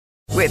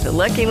With the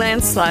Lucky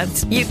Land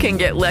Slots, you can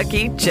get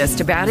lucky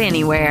just about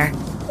anywhere.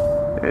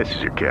 This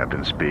is your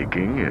captain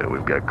speaking.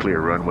 We've got clear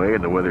runway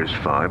and the weather's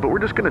fine, but we're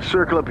just going to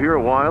circle up here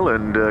a while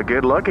and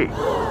get lucky.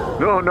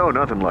 No,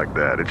 nothing like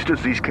that. It's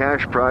just these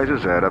cash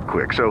prizes add up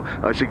quick. So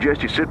I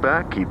suggest you sit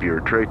back, keep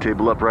your tray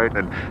table upright,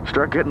 and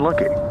start getting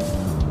lucky.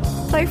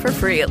 Play for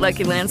free at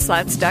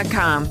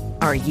LuckyLandSlots.com.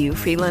 Are you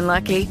feeling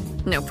lucky?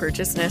 No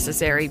purchase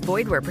necessary.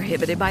 Void where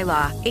prohibited by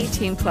law.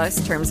 18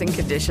 plus terms and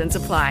conditions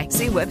apply.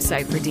 See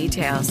website for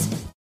details.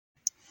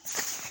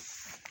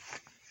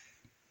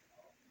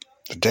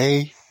 The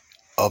day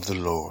of the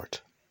Lord.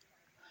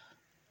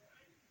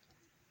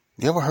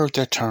 You ever heard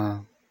that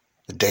term?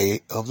 The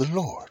day of the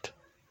Lord.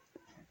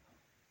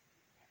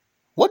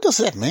 What does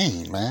that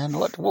mean, man?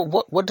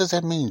 What does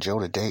that mean, Joe?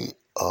 The day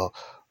of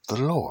the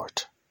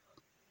Lord.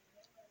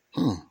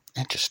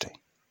 Interesting.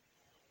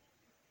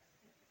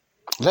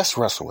 Let's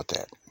wrestle with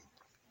that.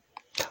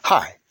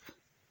 Hi,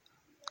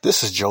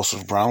 this is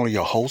Joseph Brownlee,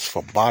 your host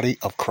for Body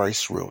of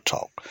Christ Real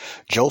Talk.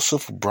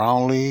 Joseph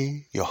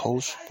Brownlee, your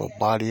host for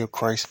Body of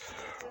Christ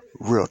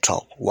Real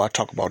Talk, where I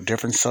talk about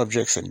different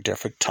subjects and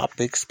different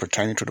topics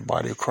pertaining to the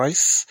body of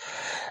Christ.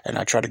 And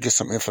I try to get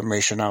some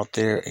information out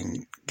there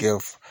and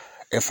give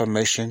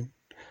information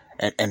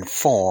and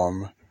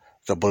inform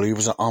the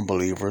believers and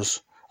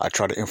unbelievers. I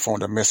try to inform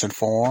the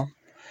misinformed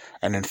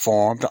and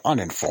inform the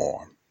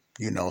uninformed.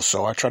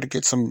 So I try to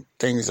get some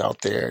things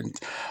out there, and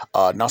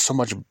not so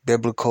much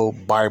biblical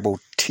Bible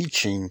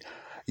teaching,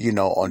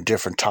 on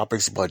different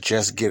topics, but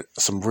just get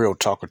some real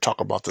talk or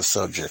talk about the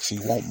subjects.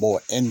 You want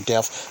more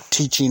in-depth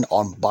teaching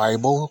on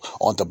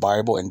the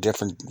Bible and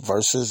different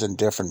verses and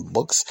different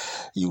books,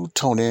 you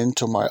tune in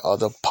to my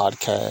other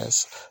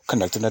podcast,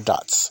 Connecting the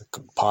Dots.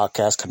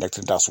 Podcast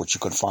Connecting the Dots, which you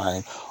can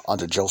find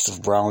under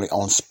Joseph Brownlee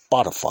on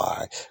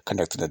Spotify,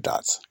 Connecting the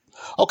Dots.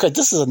 Okay,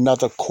 this is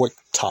another quick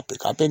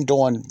topic. I've been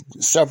doing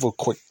several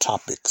quick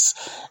topics.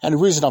 And the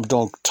reason I'm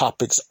doing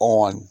topics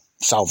on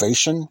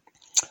salvation,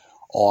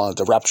 on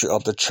the rapture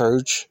of the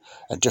church,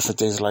 and different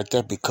things like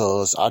that,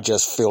 because I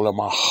just feel in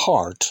my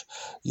heart,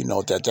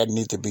 that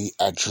need to be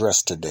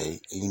addressed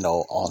today,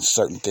 on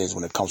certain things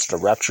when it comes to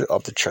the rapture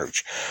of the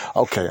church.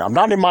 Okay, I'm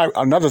not in my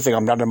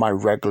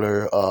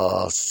regular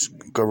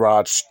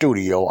garage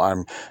studio.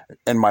 I'm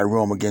in my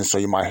room again, so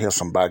you might hear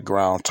some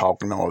background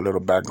talking or a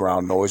little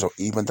background noise, or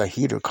even the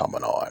heater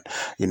coming on,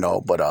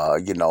 but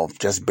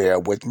just bear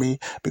with me,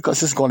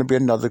 because it's going to be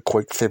another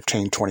quick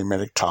 15-20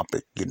 minute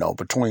topic,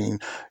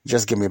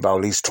 just give me about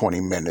at least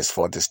 20 minutes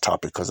for this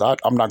topic, because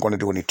I'm not going to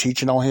do any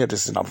teaching on here.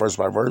 This is not verse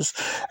by verse,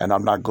 and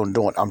I'm not going to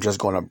do it. I'm just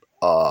going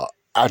to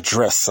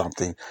address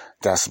something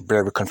that's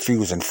very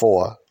confusing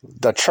for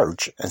the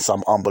church and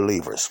some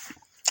unbelievers.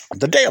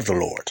 The day of the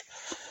Lord.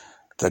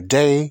 The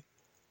day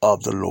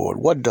of the Lord.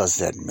 What does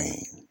that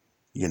mean?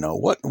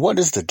 What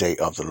is the day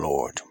of the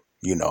Lord?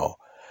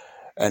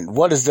 And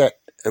what is that?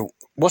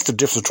 What's the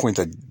difference between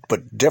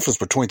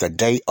the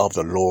day of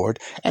the Lord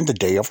and the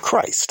day of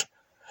Christ?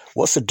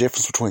 What's the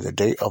difference between the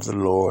day of the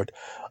Lord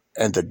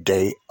and the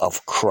day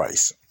of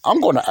Christ? I'm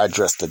going to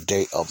address the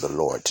day of the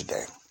Lord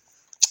today,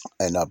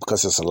 and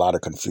because there's a lot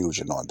of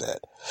confusion on that.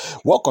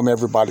 Welcome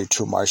everybody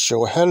to my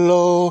show.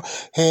 Hello.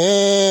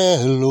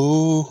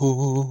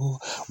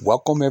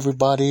 Welcome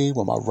everybody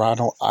with my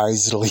Ronald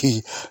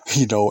Isley,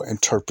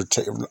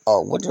 interpretation.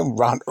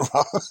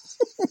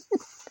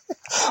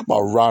 My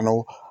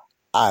Ronald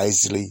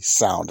Isley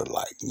sounded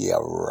like. Yeah,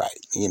 right.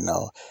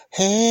 Hello.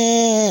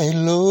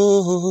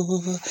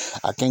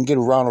 I can't get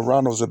around.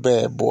 Ronald's a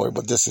bad boy,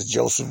 but this is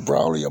Joseph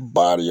Brownlee, a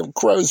Body of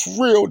Christ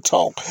Real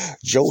Talk.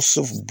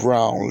 Joseph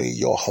Brownlee,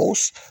 your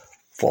host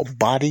for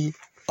Body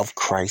of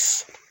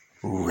Christ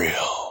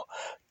Real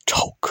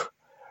Talk.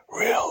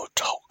 Real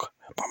Talk.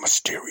 My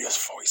mysterious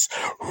voice.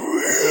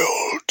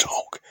 Real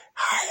Talk.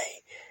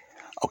 Hi.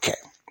 Okay.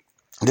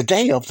 The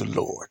day of the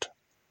Lord.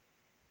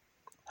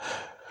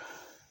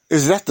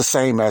 Is that the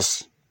same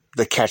as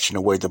the catching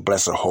away, the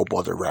blessed hope,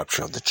 or the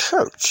rapture of the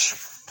church?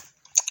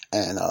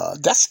 And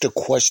that's the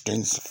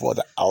questions for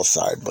the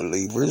outside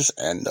believers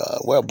and,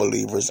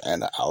 believers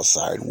and the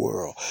outside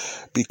world,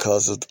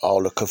 because of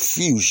all the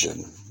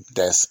confusion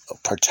that's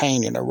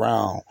pertaining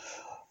around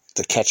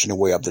the catching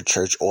away of the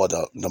church, or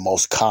the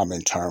most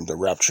common term, the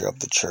rapture of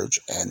the church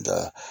and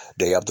the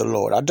day of the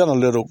Lord. I've done a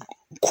little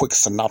quick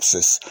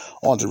synopsis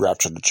on the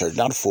rapture of the church,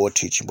 not a full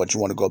teaching, but you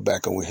want to go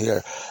back over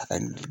here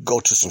and go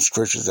to some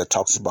scriptures that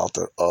talks about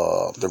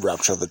the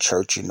rapture of the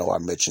church. I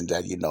mentioned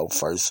that,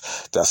 1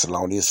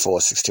 Thessalonians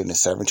 4:16 and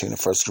 17, and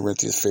 1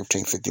 Corinthians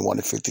 15:51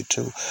 and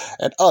 52,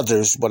 and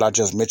others, but I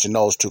just mentioned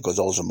those two because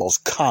those are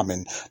most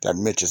common that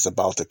mentions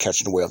about the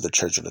catching away of the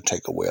church or the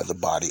takeaway of the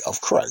body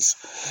of Christ.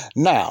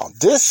 Now,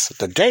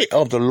 the day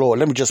of the Lord,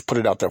 let me just put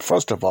it out there.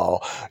 First of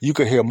all, you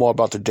can hear more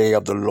about the day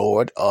of the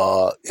Lord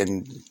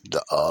in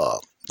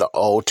the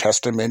Old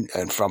Testament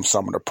and from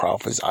some of the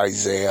prophets,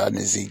 Isaiah and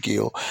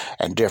Ezekiel,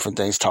 and different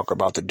things talk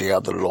about the day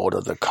of the Lord,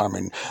 or the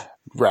coming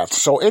rapture.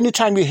 So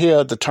anytime you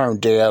hear the term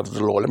day of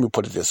the Lord, let me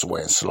put it this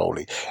way and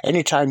slowly.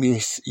 Anytime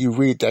you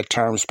read that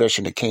term,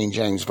 especially in the King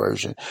James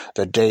Version,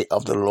 the day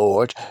of the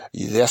Lord,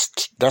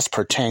 that's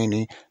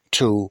pertaining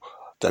to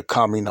the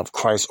coming of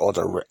Christ or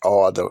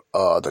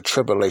the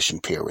tribulation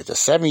period. The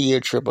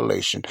 7-year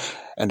tribulation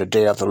and the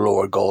day of the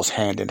Lord goes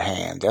hand in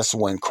hand. That's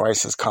when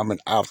Christ is coming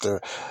after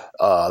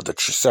the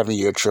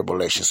 7-year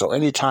tribulation. So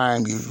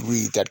anytime you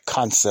read that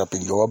concept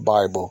in your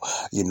Bible,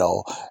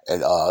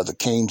 the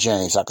King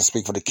James, I can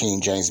speak for the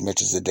King James,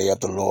 mentions the day of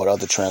the Lord.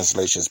 Other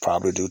translations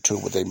probably do too,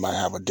 but they might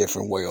have a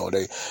different way, or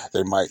they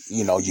might,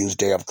 use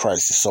day of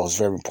Christ. So it's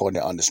very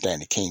important to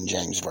understand the King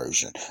James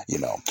Version,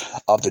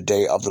 of the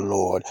day of the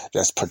Lord,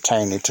 that's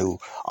pertaining to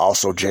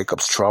also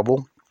Jacob's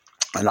trouble,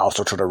 and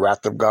also to the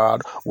wrath of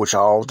God, which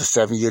all the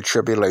 7-year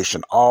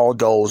tribulation, all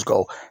those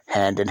go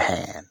hand in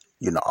hand.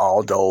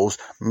 All those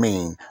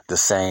mean the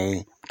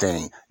same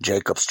thing.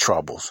 Jacob's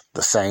troubles,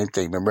 the same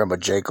thing. Remember,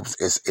 Jacob's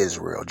is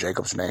Israel.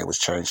 Jacob's name was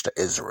changed to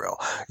Israel.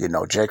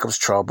 Jacob's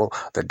trouble,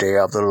 the day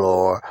of the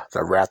Lord,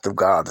 the wrath of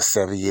God, the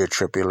 7-year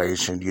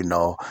tribulation,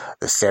 the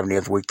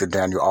 70th week of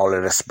Daniel, all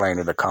that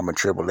explaining the common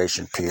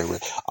tribulation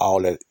period.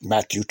 All that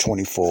Matthew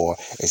 24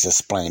 is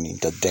explaining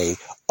the day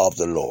of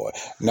the Lord.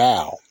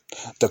 Now,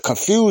 the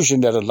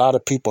confusion that a lot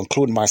of people,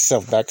 including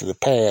myself back in the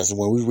past,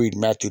 when we read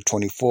Matthew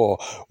 24,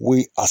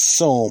 we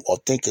assume or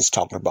think it's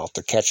talking about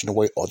the catching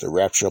away or the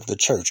rapture of the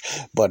church.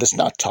 But it's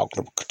not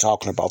talking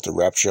about the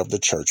rapture of the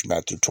church,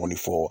 Matthew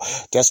 24.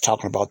 That's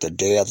talking about the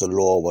day of the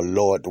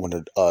Lord,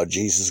 when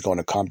Jesus is going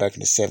to come back in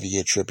the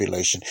 7-year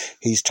tribulation.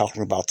 He's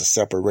talking about the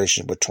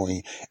separation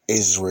between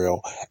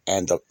Israel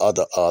and the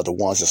other, the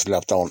ones that's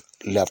left on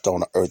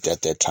the earth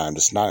at that time.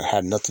 It's not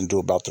had nothing to do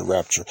about the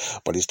rapture,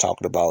 but he's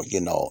talking about,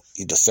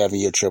 the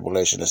 7-year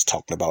tribulation is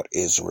talking about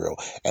Israel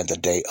and the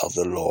day of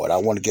the Lord. I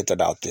want to get that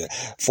out there.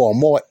 For a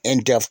more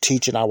in-depth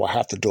teaching, I will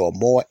have to do a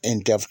more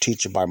in-depth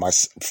teaching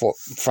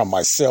from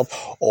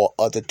myself or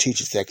other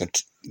teachers that can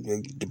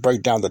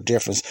break down the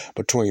difference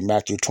between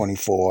Matthew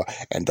 24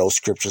 and those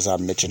scriptures I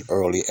mentioned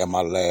earlier in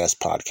my last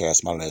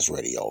podcast, my last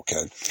radio.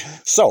 Okay.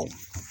 So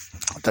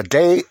the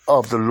day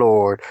of the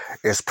Lord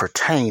is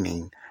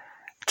pertaining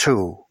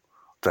to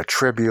the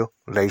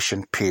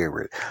tribulation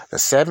period. The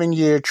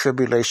 7-year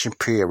tribulation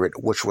period,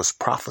 which was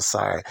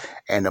prophesied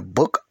in the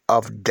book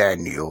of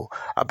Daniel,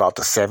 about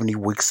the 70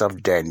 weeks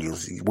of Daniel,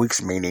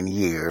 weeks meaning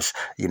years,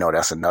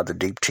 that's another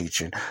deep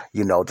teaching,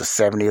 the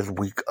 70th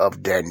week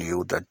of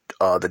Daniel,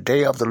 the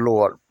day of the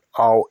Lord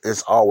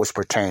is always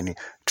pertaining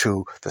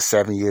to the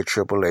 7-year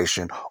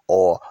tribulation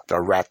or the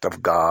wrath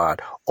of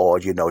God or,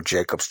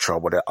 Jacob's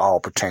trouble. That all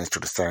pertains to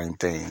the same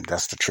thing.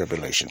 That's the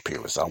tribulation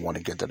period. So I want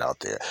to get that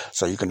out there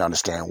so you can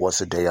understand what's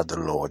the day of the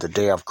Lord. The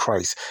day of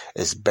Christ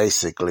is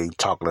basically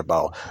talking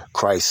about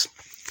Christ's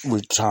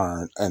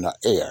return in the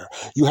air.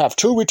 You have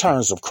 2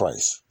 returns of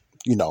Christ.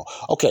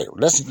 Okay,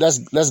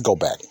 let's go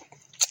back.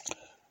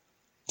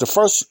 The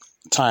first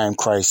time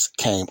Christ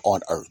came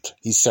on earth,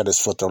 he set his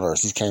foot on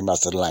earth. He came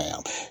as the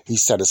lamb. He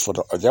set his foot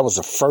on earth. That was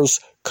the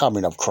first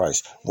coming of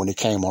Christ when he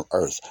came on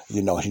earth.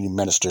 He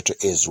ministered to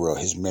Israel.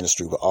 His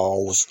ministry was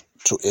always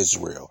to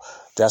Israel.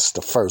 That's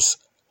the first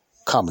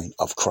coming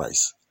of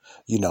Christ.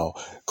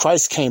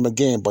 Christ came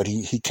again, but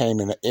he came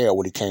in the air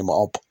when he came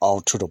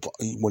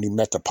when he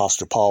met the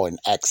Apostle Paul in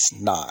Acts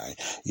 9.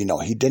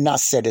 He did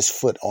not set his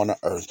foot on the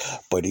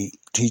earth, but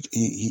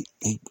he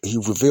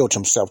revealed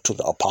himself to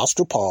the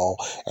Apostle Paul,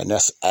 and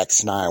that's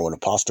Acts 9, when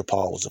Apostle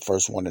Paul was the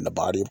first one in the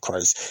body of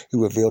Christ. He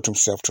revealed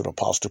himself to the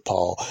Apostle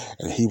Paul,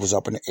 and he was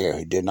up in the air.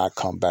 He did not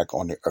come back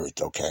on the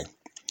earth, okay?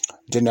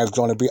 Then there's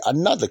going to be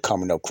another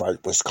coming of Christ,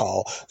 what's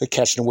called the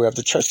catching away of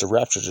the church, the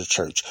rapture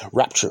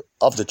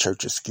of the church,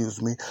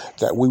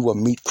 that we will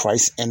meet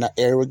Christ in the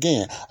air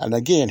again. And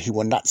again, he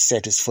will not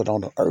set his foot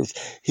on the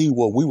earth. We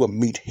will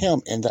meet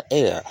him in the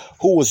air.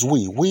 Who is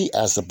we? We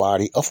as the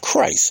body of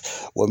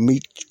Christ will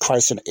meet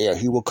Christ in the air.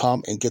 He will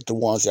come and get the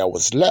ones that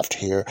was left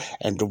here,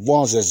 and the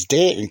ones that's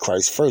dead in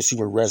Christ first, he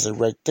will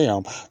resurrect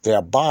them,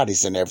 their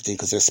bodies and everything,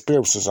 because their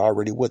spirits is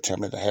already with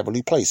him in the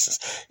heavenly places.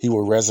 He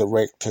will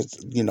resurrect,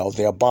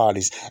 their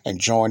bodies and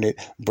join it,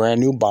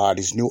 brand new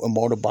bodies, new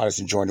immortal bodies,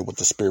 and join it with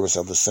the spirits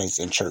of the saints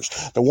in church.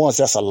 The ones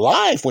that's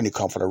alive when he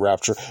come for the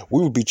rapture,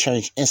 we will be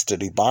changed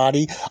instantly,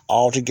 body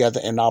all together,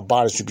 and our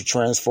bodies will be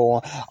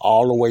transformed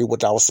all the way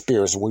with our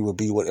spirits. We will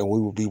be with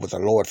the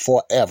Lord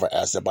forever,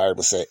 as the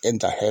Bible said, in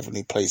the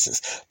heavenly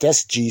places.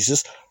 That's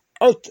Jesus'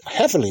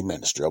 heavenly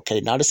ministry, okay?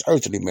 Not his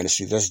earthly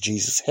ministry. That's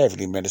Jesus'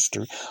 heavenly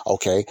ministry,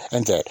 okay?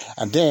 And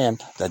then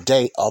the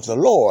day of the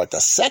Lord, the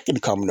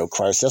second coming of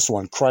Christ, that's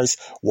when Christ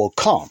will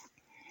come.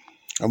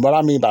 And what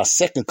I mean by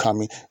second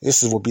coming,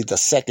 will be the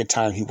second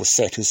time he will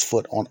set his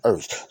foot on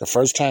earth. The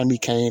first time he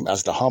came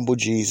as the humble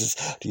Jesus,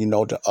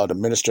 to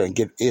minister and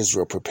get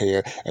Israel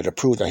prepared and to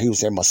prove that he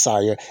was their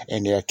Messiah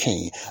and their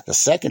King. The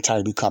second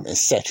time he come and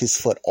set his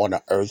foot on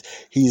the earth,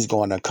 he's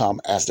going to come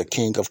as the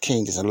King of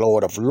Kings and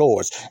Lord of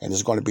Lords. And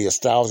it's going to be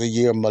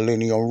 1,000-year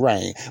millennial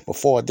reign.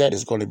 Before that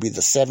is going to be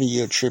the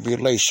 7-year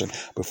tribulation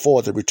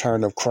before the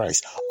return of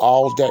Christ.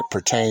 All that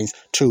pertains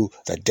to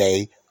the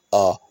day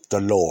of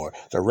the Lord.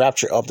 The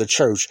rapture of the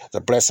church,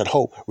 the blessed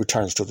hope,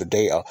 returns to the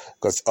day of,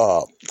 it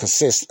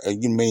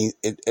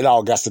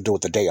all got to do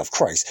with the day of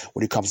Christ,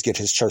 when he comes to get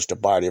his church, the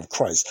body of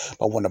Christ.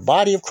 But when the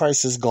body of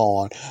Christ is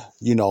gone,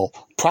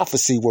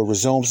 prophecy will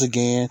resume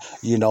again.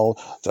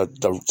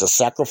 The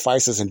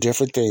sacrifices and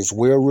different things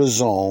will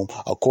resume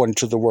according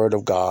to the word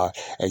of God.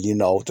 And,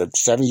 the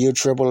 7-year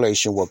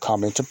tribulation will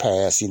come into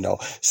pass.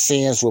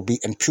 Sins will be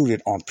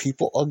imputed on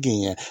people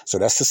again. So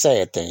that's the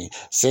sad thing.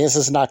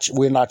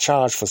 We're not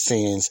charged for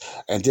sins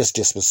in this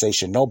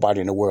dispensation.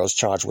 Nobody in the world is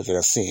charged with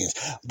their sins.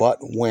 But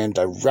when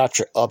the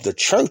rapture of the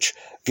church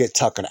get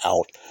taken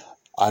out,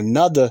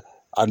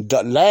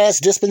 the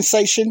last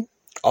dispensation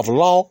of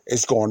law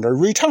is going to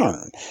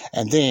return.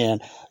 And then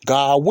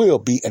God will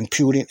be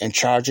imputing and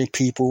charging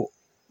people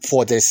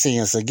for their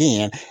sins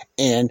again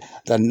in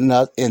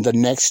the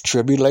next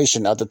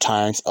tribulation of the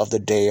times of the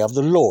day of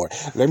the Lord.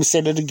 Let me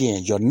say that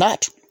again.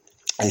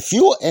 If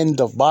you're in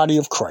the body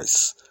of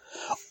Christ,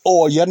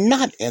 or you're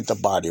not in the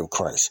body of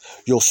Christ,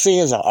 your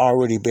sins are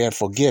already been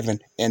forgiven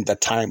in the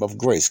time of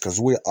grace, because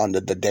we're under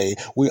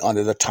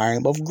the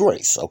time of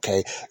grace,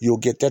 okay? You'll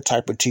get that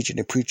type of teaching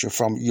and preaching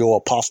from your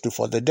apostle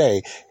for the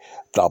day,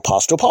 the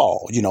Apostle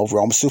Paul,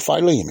 Romans to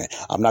Philemon.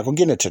 I'm not going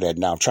to get into that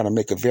now. I'm trying to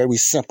make it very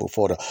simple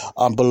for the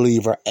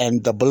unbeliever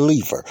and the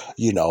believer.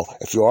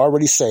 If you're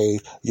already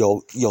saved,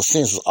 your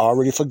sins was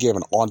already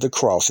forgiven on the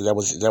cross. And that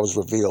was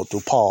revealed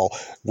through Paul,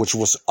 which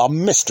was a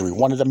mystery,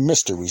 one of the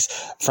mysteries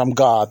from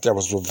God that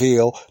was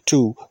revealed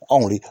to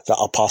only the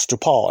Apostle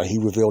Paul. And he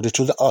revealed it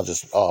to the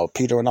others,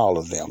 Peter and all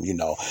of them,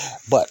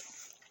 But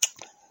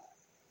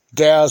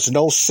there's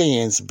no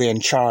sins being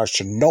charged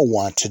to no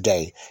one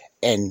today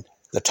in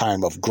the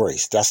time of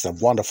grace. That's the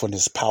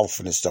wonderfulness,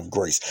 powerfulness of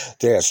grace.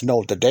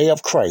 The day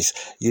of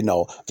Christ,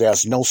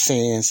 there's no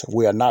sins.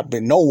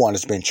 No one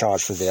has been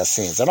charged for their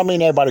sins. That don't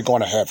mean everybody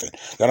going to heaven.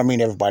 That don't mean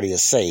everybody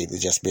is saved.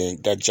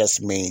 That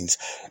just means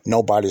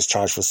nobody is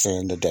charged for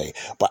sin today.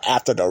 But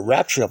after the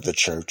rapture of the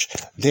church,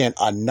 then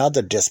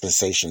another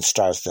dispensation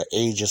starts, the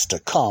ages to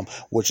come,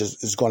 which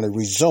is going to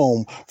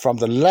resume from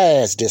the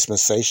last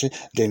dispensation.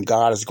 Then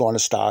God is going to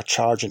start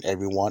charging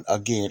everyone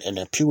again and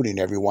imputing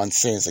everyone's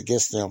sins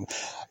against them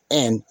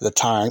in the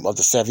time of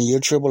the 7-year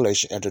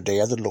tribulation and the day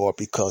of the Lord,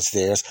 because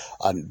this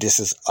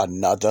is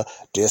another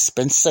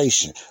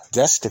dispensation.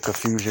 That's the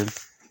confusion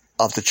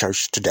of the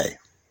church today.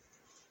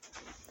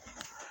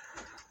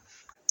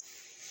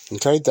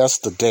 Okay, that's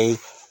the day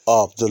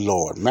of the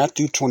Lord.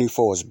 Matthew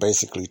 24 is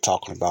basically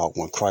talking about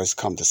when Christ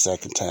comes the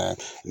second time,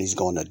 and he's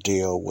going to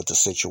deal with the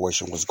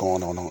situation what's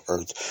going on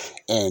earth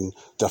in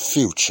the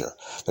future.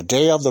 The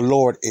day of the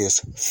Lord is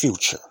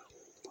future.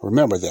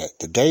 Remember that.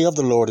 The day of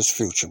the Lord is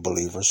future,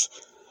 believers.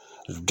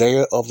 The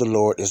day of the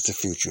Lord is the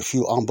future. If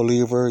you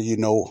unbeliever, you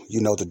know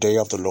the day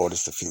of the Lord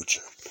is the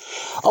future.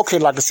 Okay,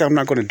 like I said, I'm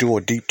not going to do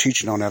a deep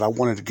teaching on that. I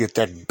wanted to get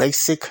that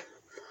basic,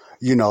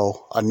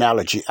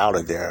 analogy out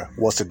of there.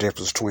 What's the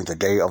difference between the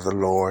day of the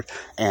Lord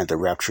and the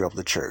rapture of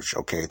the church?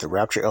 Okay, the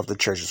rapture of the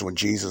church is when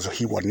Jesus,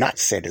 he will not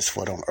set his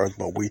foot on earth,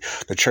 but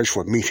the church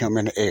will meet him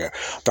in the air.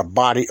 The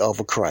body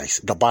of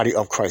Christ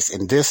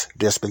in this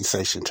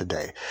dispensation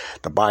today.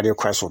 The body of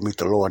Christ will meet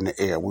the Lord in the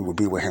air. We will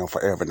be with him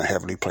forever in the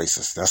heavenly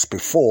places. That's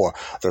before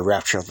the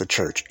rapture of the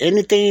church.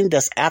 Anything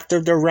that's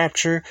after the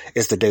rapture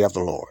is the day of the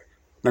Lord.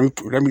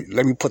 Let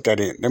me put that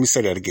in. Let me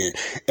say that again.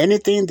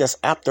 Anything that's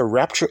after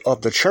rapture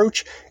of the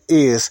church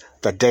is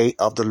the day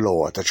of the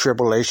Lord, the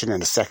tribulation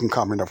and the second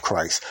coming of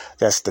Christ.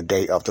 That's the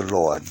day of the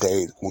Lord,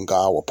 day when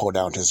God will pour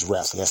down his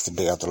wrath. That's the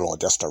day of the Lord.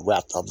 That's the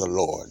wrath of the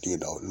Lord,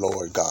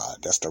 Lord God.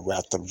 That's the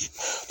wrath of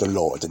the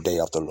Lord, the day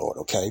of the Lord,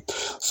 okay?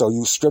 So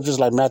you scriptures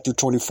like Matthew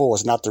 24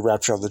 is not the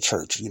rapture of the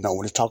church. When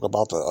you talk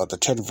about the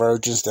 10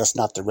 virgins, that's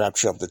not the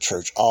rapture of the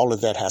church. All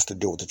of that has to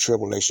do with the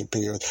tribulation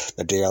period,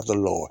 the day of the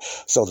Lord.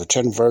 So the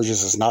 10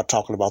 virgins is not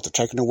talking about the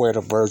taking away of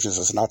the virgins.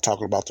 It's not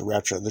talking about the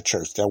rapture of the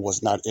church. That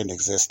was not in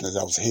existence.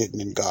 That was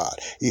hidden in God.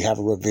 He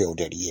haven't revealed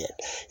that yet.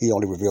 He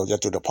only revealed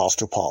that through the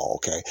Apostle Paul,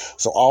 okay?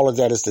 So all of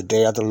that is the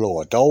day of the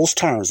Lord. Those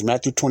terms,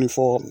 Matthew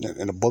 24, in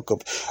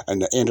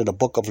the end of the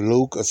book of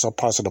Luke, or some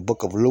parts of the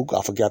book of Luke,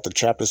 I forgot the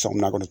chapter, so I'm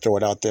not going to throw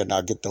it out there, and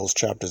I'll get those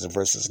chapters and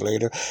verses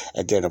later.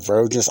 And then the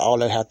virgins, all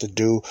that have to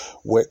do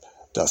with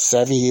the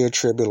 7-year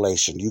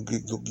tribulation. You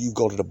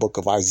go to the book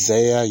of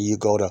Isaiah, you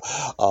go to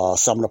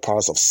some of the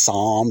parts of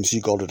Psalms,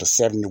 you go to the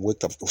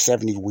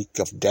 70 week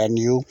of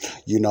Daniel,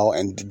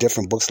 and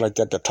different books like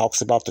that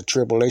talks about the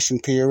tribulation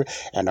period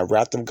and the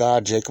wrath of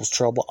God, Jacob's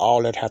trouble.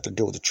 All that have to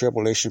do with the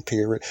tribulation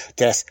period.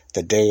 That's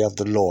the day of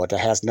the Lord. That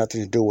has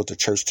nothing to do with the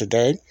church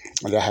today,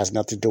 and that has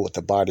nothing to do with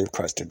the body of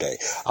Christ today.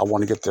 I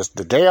want to get this.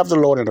 The day of the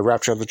Lord and the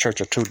rapture of the church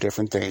are two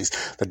different things.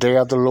 The day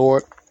of the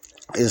Lord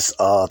is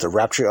the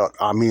rapture,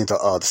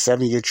 the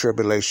 7-year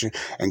tribulation,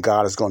 and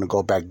God is going to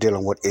go back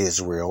dealing with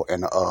Israel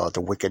and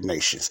the wicked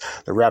nations.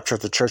 The rapture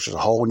of the church is a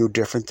whole new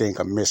different thing,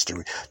 a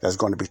mystery that's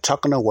going to be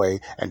tucked away,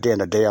 and then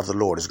the day of the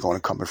Lord is going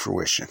to come to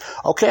fruition.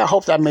 Okay, I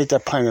hope that made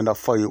that plain enough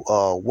for you.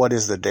 What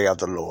is the day of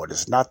the Lord?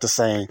 It's not the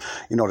same,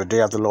 the day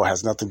of the Lord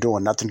has nothing to do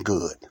with nothing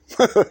good.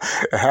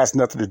 It has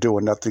nothing to do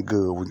with nothing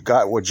good.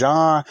 When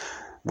John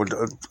When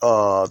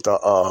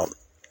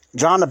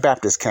John the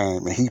Baptist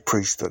came and he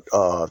preached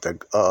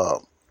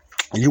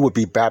you would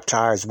be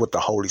baptized with the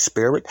Holy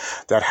Spirit.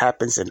 That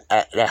happened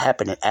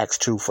in Acts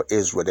 2 for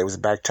Israel. They was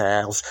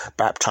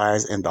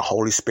baptized in the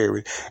Holy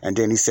Spirit. And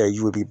then he said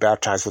you would be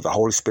baptized with the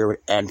Holy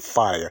Spirit and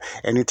fire.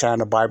 Anytime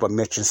the Bible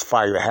mentions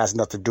fire, it has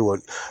nothing to do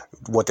with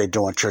what they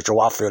do in church. Oh,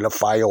 I feel a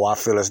fire. Oh, I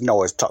feel it.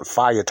 No, it's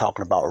fire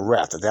talking about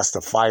wrath. That's the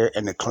fire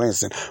and the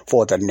cleansing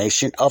for the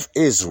nation of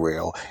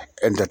Israel.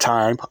 In the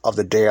time of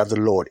the day of the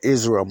Lord,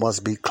 Israel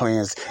must be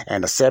cleansed,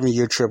 and the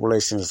 7-year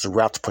tribulation is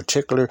wrath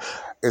particular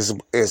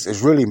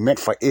is really meant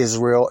for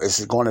Israel.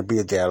 It's going to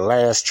be their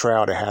last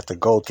trial they have to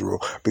go through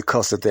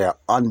because of their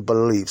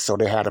unbelief. So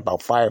they had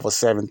about 5 or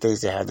 7 things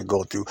they had to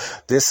go through.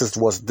 This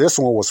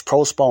one was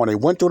postponed. They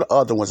went through the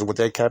other ones with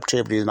their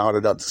captivity and all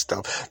that other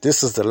stuff.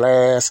 This is the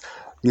last,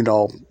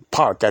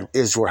 part that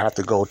Israel had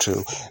to go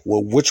to,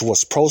 which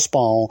was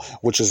postponed,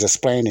 which is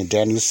explained in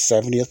Daniel's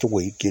 70th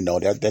week.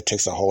 That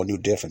takes a whole new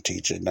different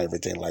teaching and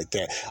everything like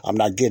that. I'm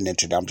not getting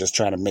into that. I'm just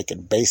trying to make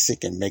it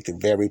basic and make it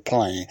very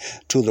plain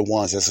to the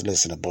ones that's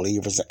listening.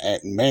 Believers,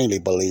 and mainly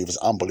believers,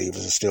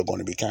 unbelievers are still going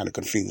to be kind of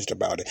confused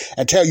about it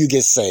until you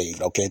get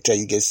saved, okay? Until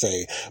you get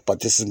saved.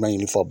 But this is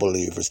mainly for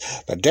believers.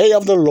 The day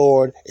of the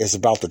Lord is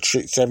about the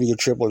 7-year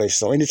tribulation.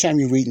 So anytime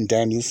you read in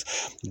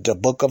the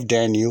book of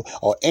Daniel,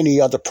 or any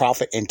other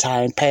prophet in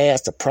time past,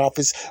 the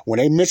prophets, when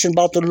they mention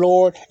about the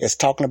Lord, it's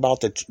talking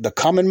about the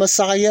coming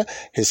Messiah,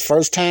 his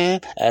first time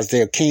as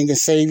their king and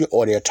savior,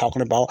 or they're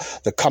talking about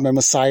the coming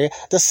Messiah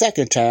the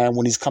second time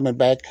when he's coming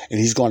back and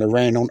he's going to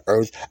reign on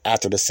earth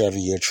after the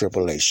 7-year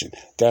tribulation.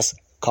 That's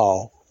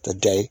called the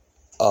day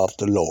of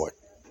the Lord.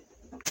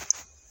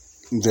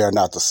 They're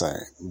not the same.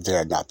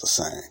 They're not the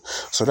same.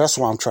 So that's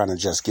why I'm trying to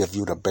just give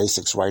you the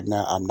basics right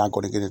now. I'm not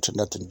going to get into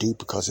nothing deep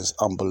because there's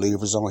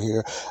unbelievers on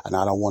here, and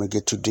I don't want to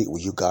get too deep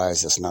with you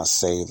guys that's not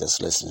saved, that's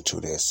listening to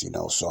this,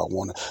 So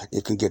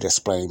it can get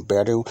explained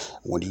better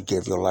when you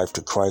give your life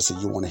to Christ,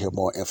 and you want to hear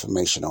more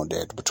information on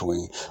that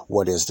between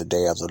what is the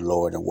day of the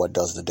Lord and what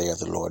does the day of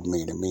the Lord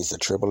mean. It means the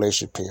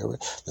tribulation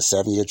period, the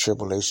 7-year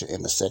tribulation,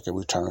 and the second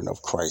return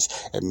of Christ.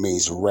 It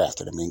means wrath,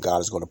 and it means God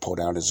is going to pour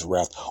down his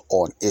wrath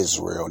on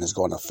Israel, and it's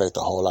going to affect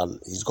a whole lot.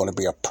 He's going to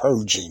be a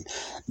purging,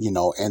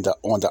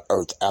 on the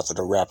earth after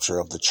the rapture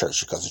of the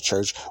church, because the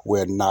church,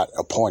 we're not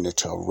appointed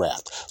to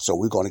wrath. So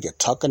we're going to get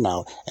taken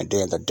out, and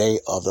then the day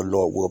of the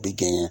Lord will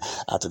begin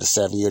after the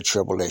 7-year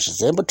tribulations.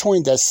 In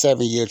between that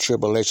 7-year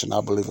tribulation,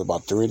 I believe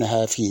about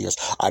 3.5 years.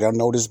 I don't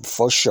know this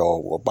for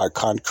sure or by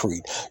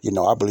concrete.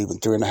 I believe in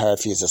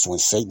 3.5 years, that's when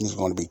Satan is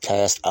going to be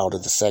cast out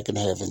of the second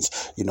heavens,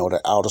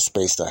 the outer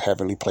space, the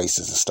heavenly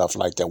places and stuff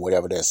like that,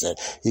 whatever that's at.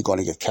 He's going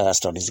to get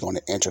cast out. He's going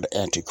to enter the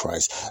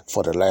Antichrist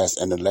for the last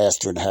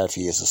 3.5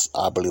 years.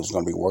 I believe it's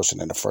going to be worse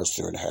than the first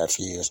 3.5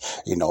 years.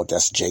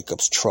 That's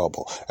Jacob's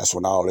trouble. That's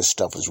when all this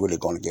stuff is really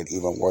going to get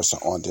even worse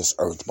on this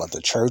earth. But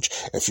the church,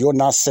 if you're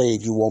not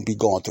saved, you won't be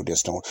going through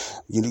this.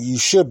 You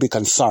should be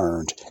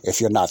concerned if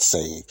you're not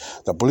saved.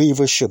 The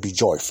believers should be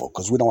joyful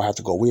because we don't have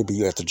to go. We'll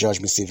be at the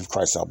judgment seat of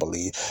Christ, I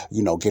believe,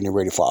 getting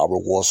ready for our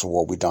rewards for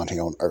what we've done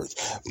here on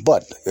earth.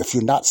 But if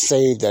you're not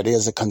saved, that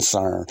is a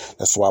concern.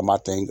 That's why my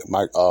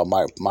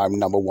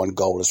number one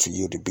goal is for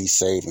you to be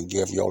saved and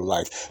give your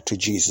life to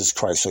Jesus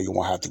Christ, so you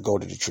won't have to go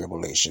to the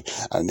tribulation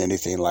and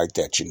anything like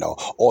that,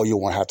 or you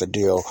won't have to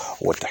deal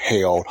with the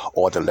hell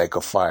or the lake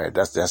of fire.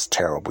 That's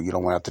terrible. You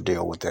don't want to have to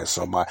deal with that.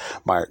 So my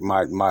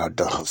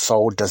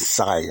soul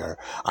desire,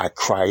 I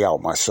cry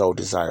out, my soul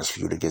desires for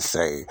you to get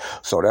saved.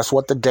 So that's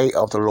what the day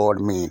of the Lord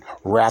means.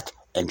 Wrath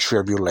and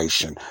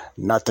tribulation.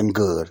 Nothing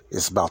good.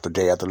 It's about the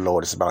day of the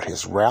Lord. It's about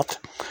his wrath.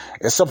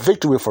 It's a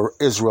victory for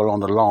Israel on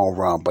the long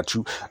run, but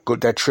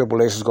that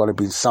tribulation is going to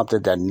be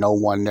something that no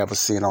one never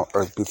seen on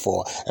earth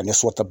before. And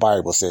that's what the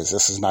Bible says.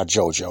 This is not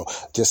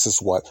JoJo. This is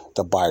what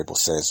the Bible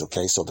says.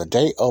 Okay. So the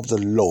day of the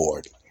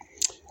Lord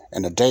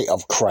and the day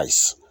of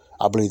Christ,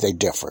 I believe they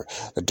differ.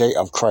 The day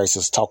of Christ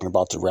is talking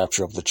about the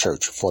rapture of the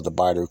church for the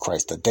body of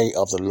Christ. The day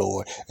of the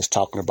Lord is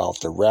talking about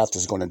the wrath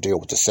is going to deal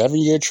with the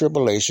 7-year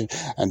tribulation,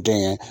 and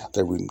then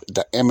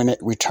the imminent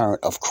return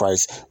of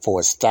Christ for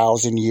his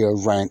 1,000-year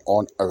reign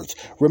on earth.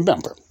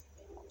 Remember,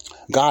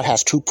 God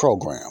has 2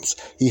 programs.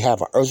 He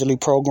have an earthly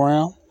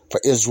program for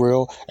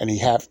Israel, and he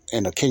have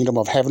in the kingdom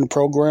of heaven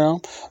program,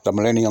 the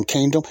millennium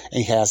kingdom,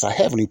 and he has a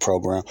heavenly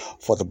program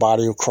for the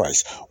body of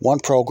Christ. One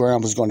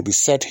program is going to be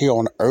set here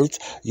on earth,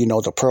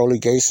 the pearly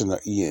gates, and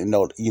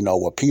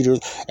where Peter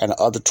and the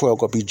other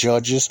 12 will be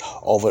judges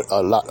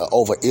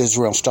over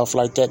Israel and stuff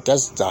like that.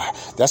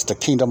 That's the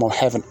kingdom of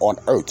heaven on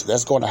earth.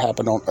 That's going to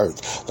happen on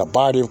earth. The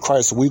body of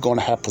Christ, we're going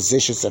to have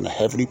positions in the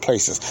heavenly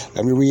places.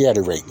 Let me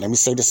reiterate. Let me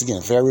say this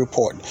again. Very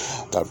important.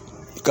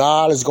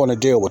 God is going to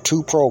deal with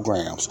two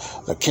programs.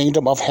 The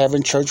Kingdom of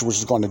Heaven Church, which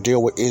is going to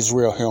deal with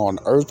Israel here on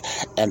earth,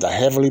 and the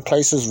heavenly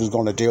places, which is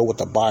going to deal with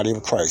the body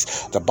of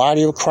Christ. The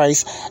body of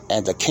Christ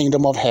and the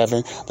Kingdom of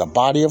Heaven, the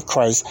body of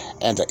Christ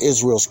and the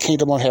Israel's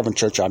Kingdom of Heaven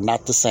Church are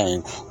not the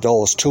same.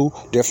 Those two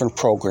different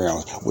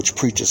programs, which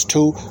preaches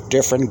two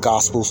different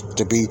gospels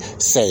to be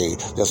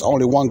saved. There's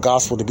only one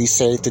gospel to be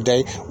saved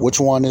today. Which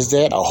one is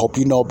that? I hope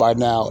you know by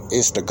now.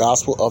 It's the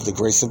gospel of the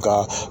grace of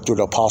God through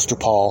the Apostle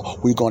Paul.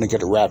 We're going to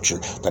get a rapture.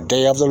 The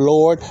day of the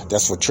Lord,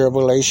 that's for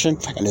tribulation,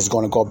 and it's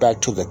going to go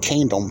back to the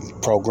kingdom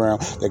program.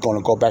 They're going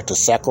to go back to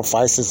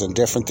sacrifices and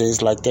different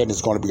things like that.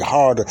 It's going to be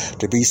harder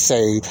to be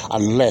saved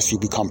unless you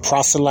become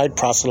proselyte.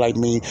 Proselyte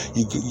means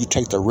you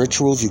take the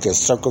rituals, you get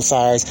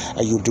circumcised,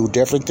 and you do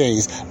different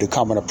things to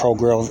come in the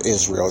program of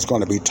Israel. It's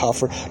going to be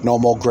tougher. No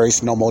more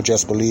grace, no more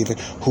just believing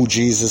what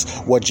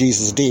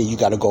Jesus did. You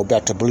got to go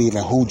back to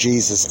believing who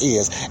Jesus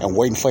is and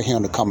waiting for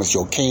him to come as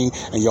your king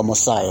and your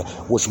Messiah,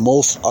 which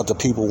most of the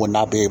people will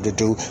not be able to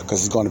do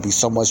because there's going to be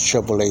so much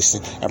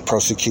tribulation and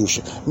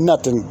persecution.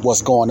 Nothing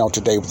what's going on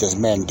today with this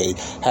mandate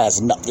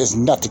is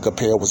nothing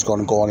compared to what's going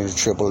to go on in the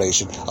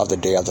tribulation of the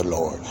day of the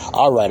Lord.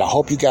 All right, I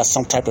hope you got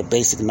some type of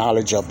basic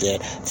knowledge of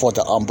that for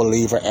the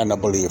unbeliever and the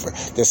believer.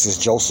 This is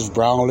Joseph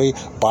Brownlee,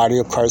 Body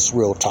of Christ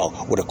Real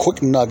Talk, with a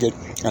quick nugget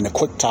and a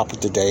quick topic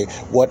today.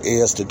 What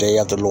is the day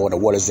of the Lord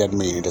and what does that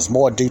mean? There's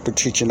more deeper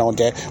teaching on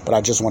that, but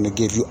I just want to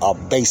give you a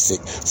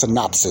basic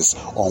synopsis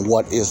on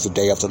what is the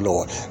day of the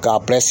Lord.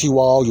 God bless you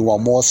all. You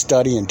want more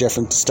study and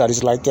different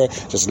studies like that,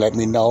 just let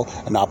me know,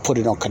 and I'll put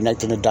it on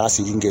Connecting the Dots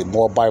so you can get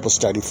more Bible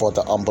study for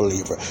the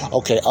unbeliever.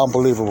 Okay,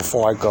 unbeliever,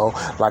 before I go,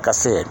 like I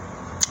said,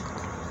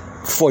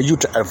 for you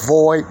to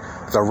avoid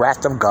the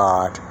wrath of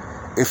God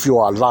if you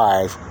are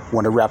alive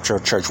when the rapture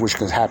of church, which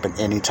can happen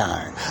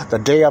anytime. The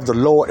day of the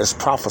Lord is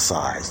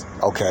prophesied,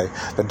 okay?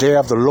 The day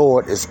of the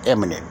Lord is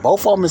imminent.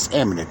 Both of them is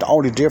imminent. The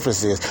only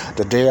difference is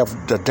the day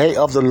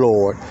of the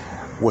Lord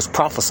was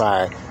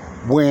prophesied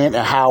when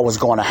and how it's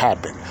going to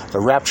happen. The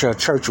rapture of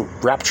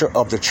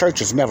the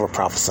church is never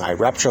prophesied.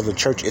 Rapture of the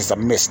church is a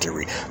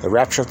mystery. The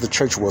rapture of the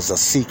church was a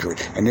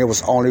secret, and it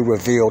was only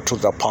revealed to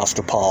the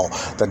Apostle Paul.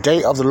 The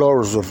day of the Lord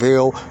was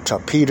revealed to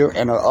Peter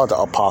and the other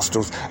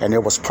apostles, and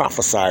it was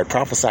prophesied.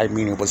 Prophesied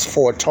meaning it was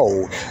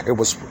foretold. It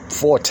was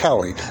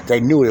foretelling. They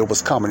knew it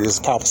was coming. It was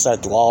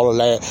prophesied through all of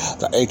that.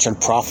 The ancient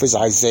prophets,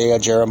 Isaiah,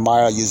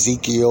 Jeremiah,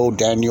 Ezekiel,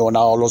 Daniel, and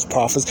all those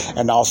prophets,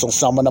 and also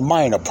some of the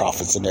minor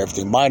prophets and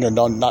everything. Minor,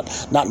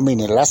 not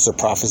meaning lesser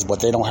prophets,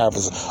 but they don't have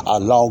a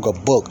longer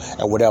book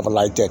and whatever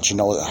like that. You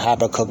know,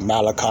 Habakkuk,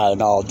 Malachi,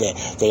 and all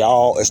that. They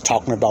all is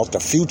talking about the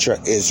future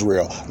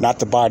Israel, not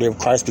the body of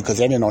Christ, because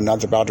they didn't know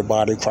nothing about the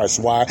body of Christ.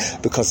 Why?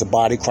 Because the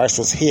body of Christ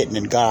was hidden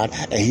in God,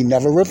 and he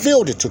never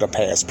revealed it to the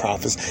past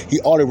prophets.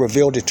 He only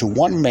revealed it to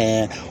one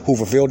man who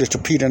revealed it to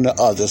Peter and the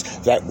others.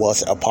 That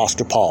was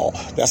Apostle Paul.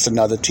 That's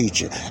another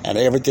teacher. And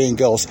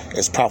everything else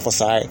is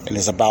prophesied and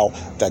is about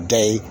the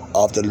day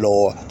of the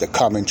Lord, the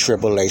coming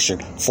tribulation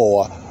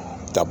for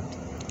the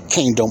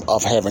Kingdom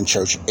of Heaven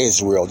Church,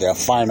 Israel, their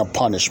final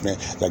punishment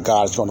that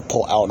God is going to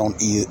pour out on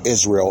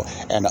Israel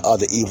and the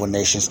other evil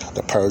nations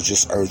to purge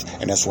this earth.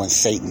 And that's when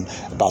Satan,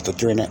 about I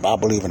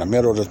believe in the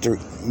middle of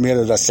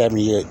the 7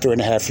 years,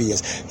 3.5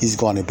 years, he's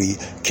going to be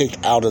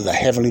kicked out of the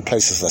heavenly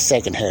places, the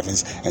second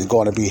heavens, and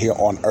going to be here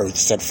on earth,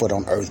 set foot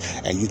on earth.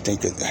 And you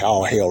think that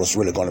all hell is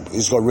really going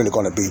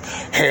to be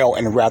hell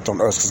and wrath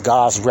on earth, because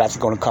God's wrath is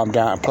going to come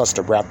down, and plus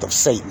the wrath of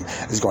Satan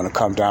is going to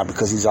come down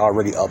because he's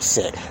already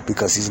upset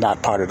because he's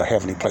not part of the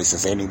heavenly places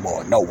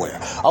anymore,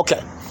 nowhere.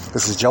 Okay,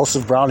 this is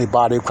Joseph Brownlee,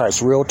 Body of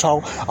Christ Real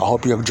Talk. I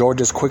hope you enjoyed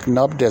this quick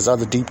nub. There's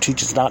other deep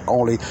teachers, not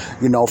only,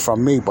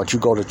 from me, but you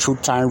go to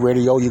Truth Time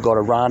Radio, you go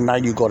to Ron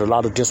Knight, you go to a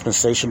lot of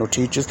dispensational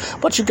teachers,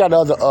 but you got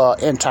other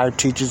end-time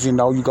teachers, you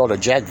go to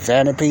Jack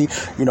Vanapee,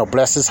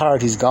 bless his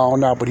heart, he's gone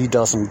now, but he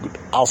does some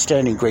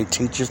outstanding great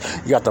teachers.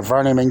 You got the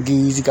Vernon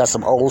McGee's, you got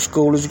some old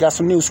schoolers, you got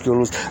some new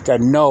schoolers that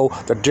know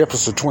the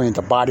difference between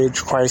the body of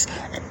Christ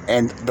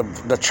and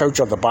the church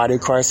of the body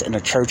of Christ and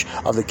the church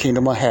of the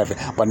kingdom of heaven,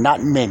 but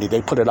not many.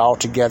 They put it all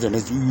together, and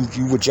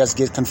you would just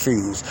get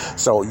confused.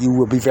 So you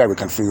will be very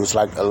confused,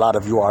 like a lot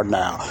of you are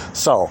now.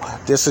 So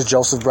this is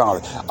Joseph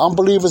Brownlee.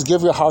 Unbelievers,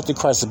 give your heart to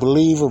Christ.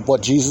 Believe in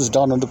what Jesus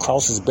done on the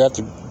cross, his death,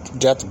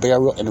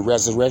 burial, and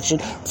resurrection.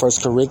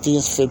 1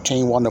 Corinthians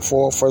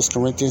 15:1-4. 1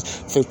 Corinthians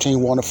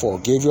 15:1-4.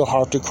 Give your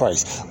heart to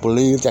Christ.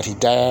 Believe that he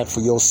died for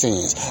your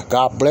sins.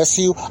 God bless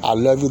you. I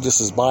love you. This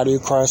is Body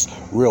of Christ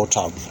Real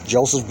Talk.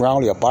 Joseph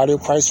Brownlee, a Body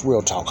of Christ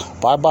Real Talk.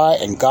 Bye-bye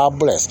and God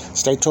bless.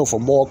 Stay tuned for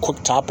more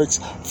quick topics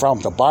from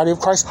the Body of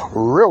Christ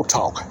Real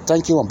Talk.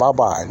 Thank you and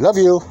bye-bye. Love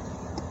you.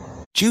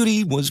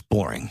 Judy was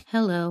boring.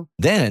 Hello.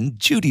 Then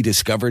Judy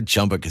discovered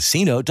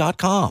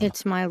ChumbaCasino.com.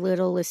 It's my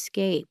little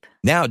escape.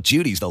 Now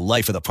Judy's the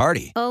life of the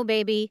party. Oh,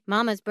 baby,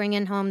 mama's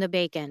bringing home the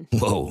bacon.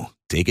 Whoa,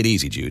 take it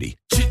easy, Judy.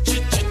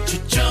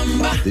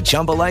 The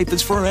Chumba life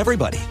is for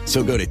everybody.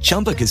 So go to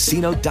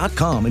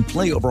ChumbaCasino.com and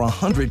play over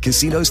 100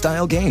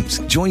 casino-style games.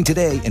 Join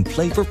today and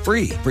play for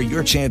free for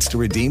your chance to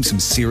redeem some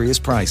serious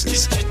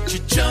prizes.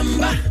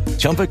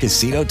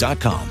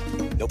 ChumbaCasino.com.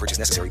 No purchase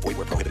necessary. Void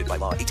where prohibited by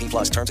law. 18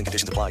 plus terms and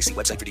conditions apply. See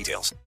website for details.